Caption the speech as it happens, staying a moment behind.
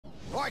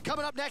right,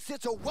 coming up next,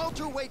 it's a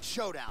welterweight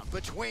showdown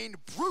between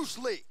Bruce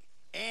Lee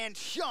and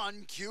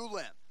Hyun Kyu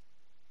Lim.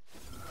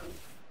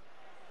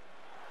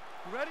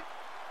 You ready?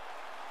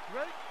 You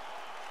ready?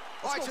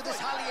 All right, so this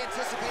highly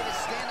anticipated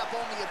stand-up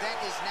only event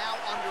is now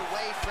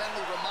underway.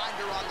 Friendly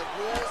reminder on the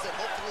rules, and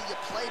hopefully you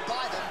play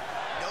by them.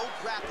 No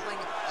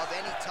grappling of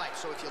any type.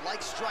 So if you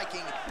like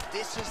striking,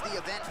 this is the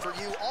event for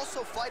you.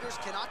 Also, fighters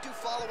cannot do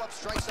follow-up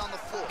strikes on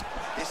the floor.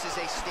 This is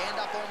a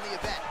stand-up only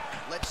event.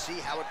 Let's see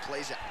how it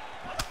plays out.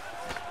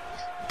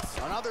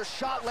 Another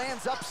shot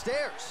lands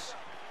upstairs.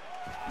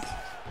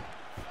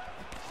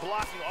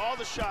 Blocking all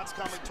the shots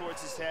coming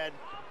towards his head.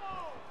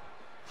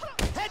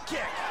 Head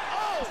kick!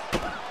 Oh!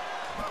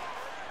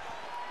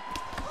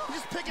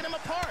 Just picking him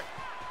apart.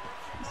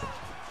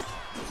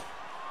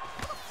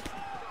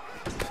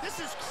 This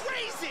is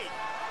crazy!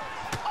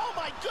 Oh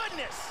my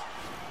goodness!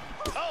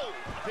 Oh,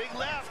 big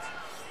left.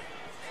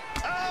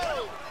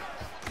 Oh!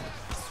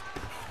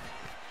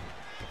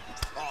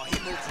 Oh, he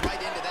moves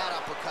right into that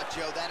uppercut,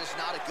 Joe. That is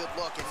not a good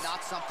look and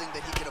not something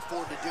that he can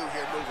afford to do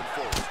here moving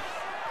forward.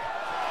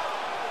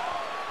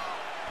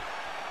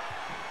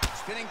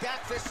 Spinning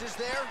back fist is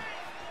there.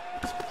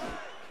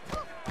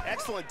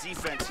 Excellent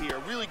defense here.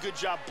 Really good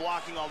job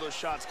blocking all those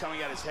shots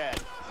coming at his head.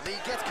 Lee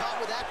gets caught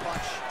with that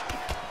punch.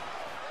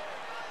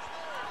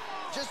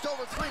 Just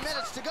over 3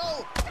 minutes to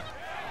go.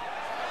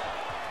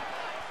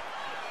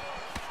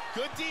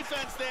 Good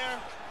defense there.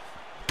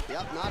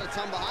 Yep, not a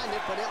ton behind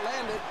it, but it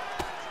landed.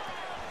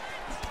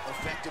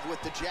 Effective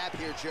with the jab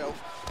here, Joe.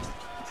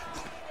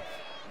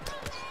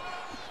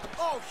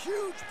 Oh,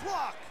 huge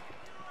block.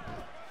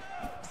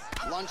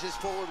 Lunges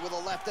forward with a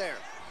left there.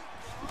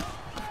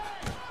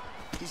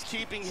 He's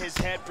keeping his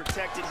head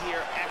protected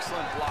here.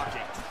 Excellent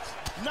blocking.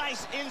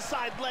 Nice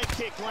inside leg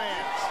kick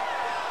lands.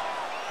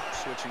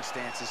 Switching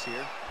stances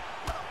here.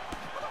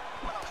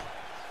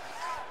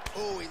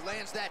 Oh, he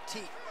lands that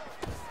teep.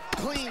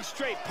 Clean,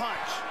 straight punch.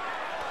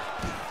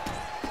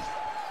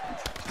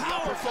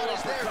 Powerful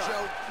is there,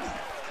 Joe.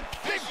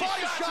 Big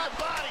body shot.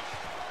 Body.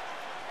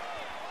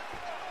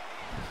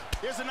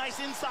 There's a nice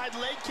inside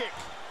leg kick.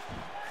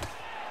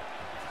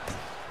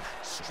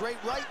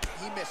 Straight right,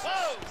 he misses.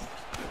 Whoa.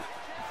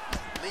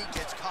 Lee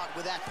gets caught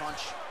with that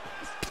punch.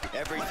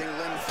 Everything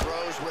Lim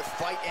throws with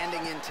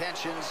fight-ending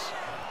intentions.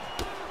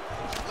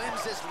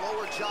 Lim's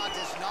lower jaw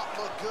does not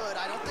look good.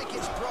 I don't think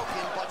it's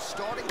broken, but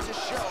starting to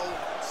show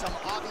some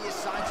obvious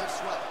signs of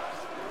swelling.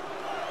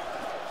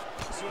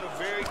 He's doing a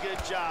very good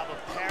job of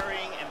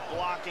parrying and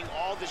blocking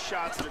all the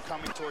shots that are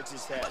coming towards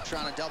his head.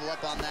 Trying to double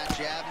up on that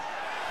jab.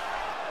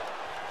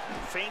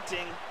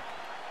 Feinting.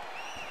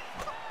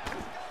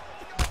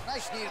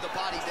 Nice knee to the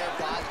body there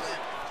by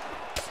Lim.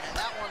 And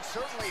that one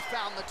certainly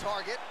found the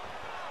target.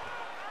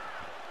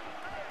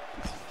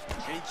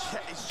 And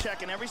he's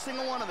checking every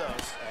single one of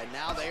those. And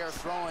now they are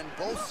throwing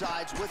both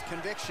sides with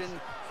conviction.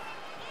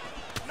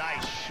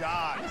 Nice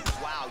shot.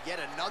 Wow, yet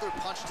another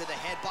punch to the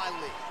head by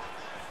Lee.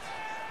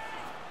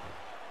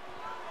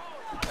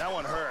 That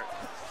one hurt.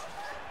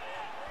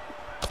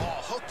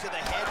 Oh, hook to the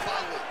head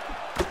by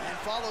Lee. And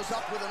follows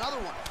up with another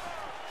one.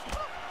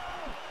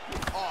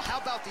 Oh, how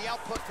about the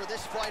output for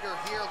this fighter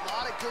here? A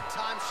lot of good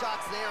time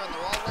shots there, and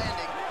they're all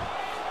landing.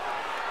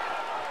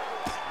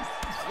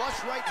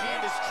 Flush right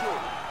hand is true.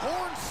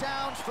 Horn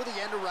sounds for the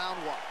end of round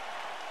one.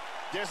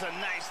 There's a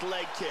nice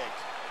leg kick.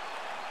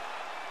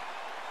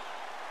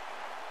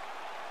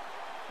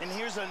 And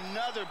here's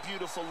another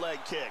beautiful leg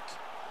kick.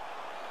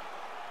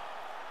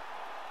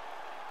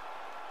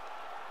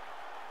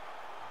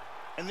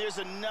 And there's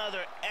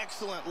another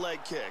excellent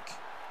leg kick.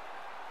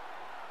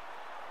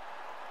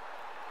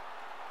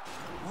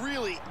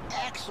 Really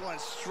excellent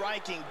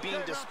striking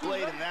being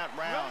displayed in that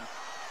round.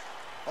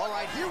 All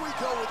right, here we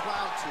go with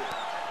round two.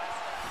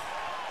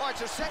 All right,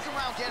 so second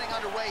round getting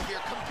underway here.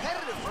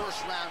 Competitive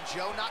first round,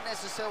 Joe. Not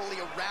necessarily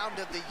a round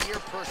of the year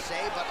per se,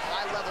 but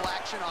high-level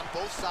action on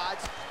both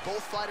sides.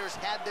 Both fighters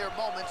had their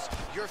moments.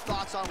 Your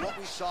thoughts on what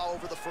we saw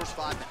over the first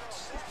 5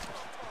 minutes?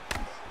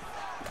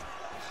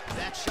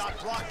 That shot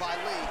blocked by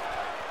Lee.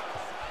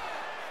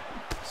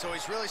 So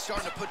he's really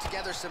starting to put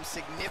together some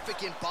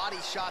significant body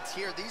shots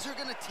here. These are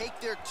going to take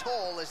their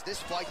toll as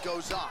this fight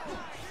goes on.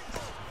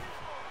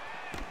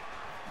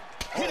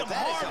 Hit him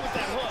hard with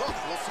that hook.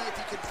 We'll see if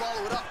he can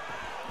follow it up.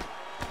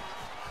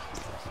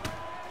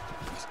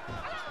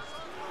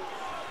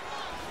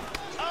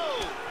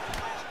 Oh!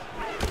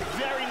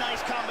 Very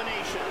nice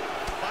combination.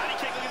 Body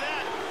kick, look at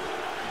that.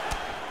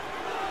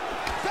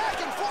 Back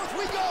and forth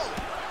we go.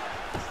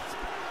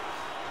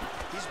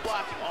 He's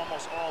blocking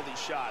almost all these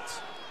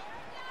shots.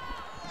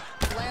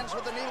 Lands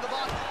with the knee to the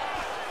body.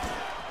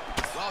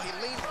 Well, he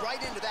leaned right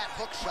into that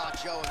hook shot,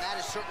 Joe, and that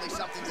is certainly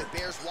something that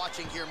bears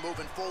watching here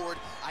moving forward.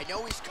 I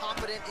know he's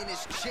confident in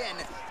his chin,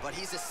 but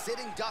he's a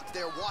sitting duck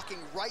there, walking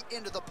right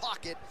into the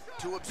pocket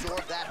to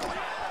absorb that hook.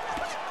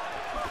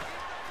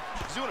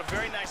 He's doing a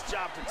very nice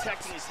job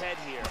protecting his head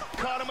here.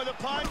 Caught him with a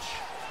punch.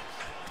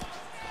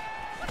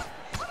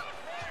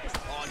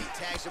 Oh, and he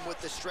tags him with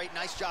the straight.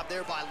 Nice job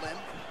there by Lim.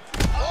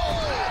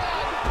 Oh!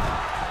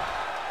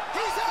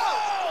 He's out!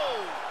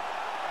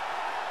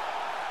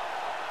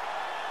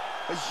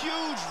 A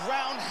huge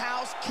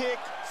roundhouse kick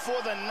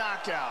for the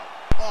knockout.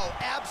 Oh,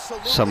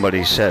 absolutely.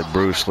 Somebody said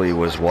Bruce Lee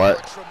was what?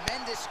 A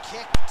tremendous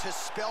kick to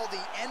spell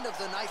the end of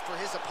the night for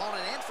his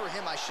opponent, and for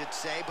him, I should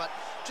say, but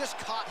just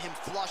caught him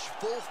flush,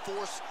 full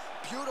force,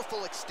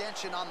 beautiful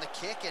extension on the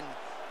kick, and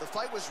the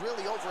fight was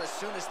really over as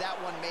soon as that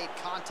one made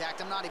contact.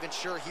 I'm not even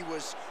sure he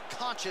was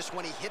conscious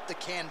when he hit the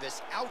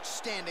canvas.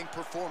 Outstanding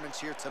performance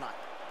here tonight.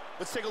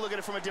 Let's take a look at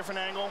it from a different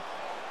angle.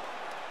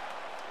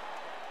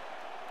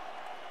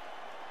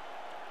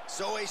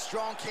 So a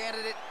strong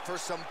candidate for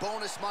some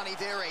bonus money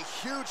there. A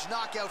huge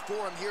knockout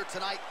for him here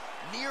tonight.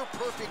 Near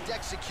perfect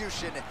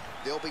execution.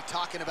 They'll be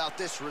talking about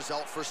this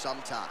result for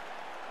some time.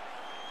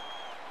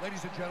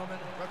 Ladies and gentlemen,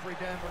 referee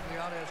Dan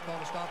Bergliata has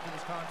called a stop to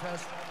this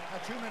contest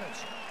at 2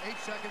 minutes, 8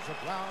 seconds of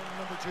round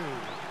number 2.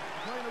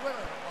 Declaring the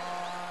winner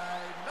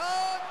by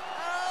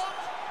knockout,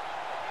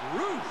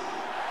 Bruce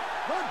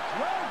the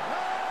Dragon Lee.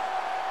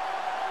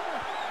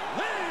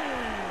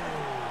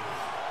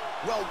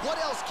 Well, what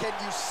else can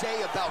you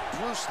say about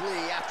Bruce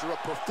Lee after a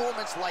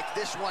performance like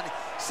this one?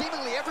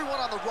 Seemingly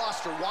everyone on the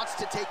roster wants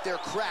to take their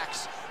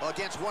cracks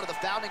against one of the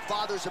founding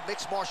fathers of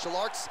mixed martial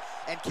arts,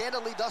 and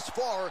candidly, thus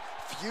far,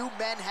 few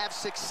men have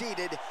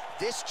succeeded.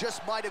 This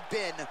just might have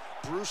been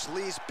Bruce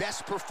Lee's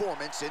best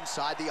performance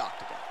inside the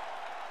octagon.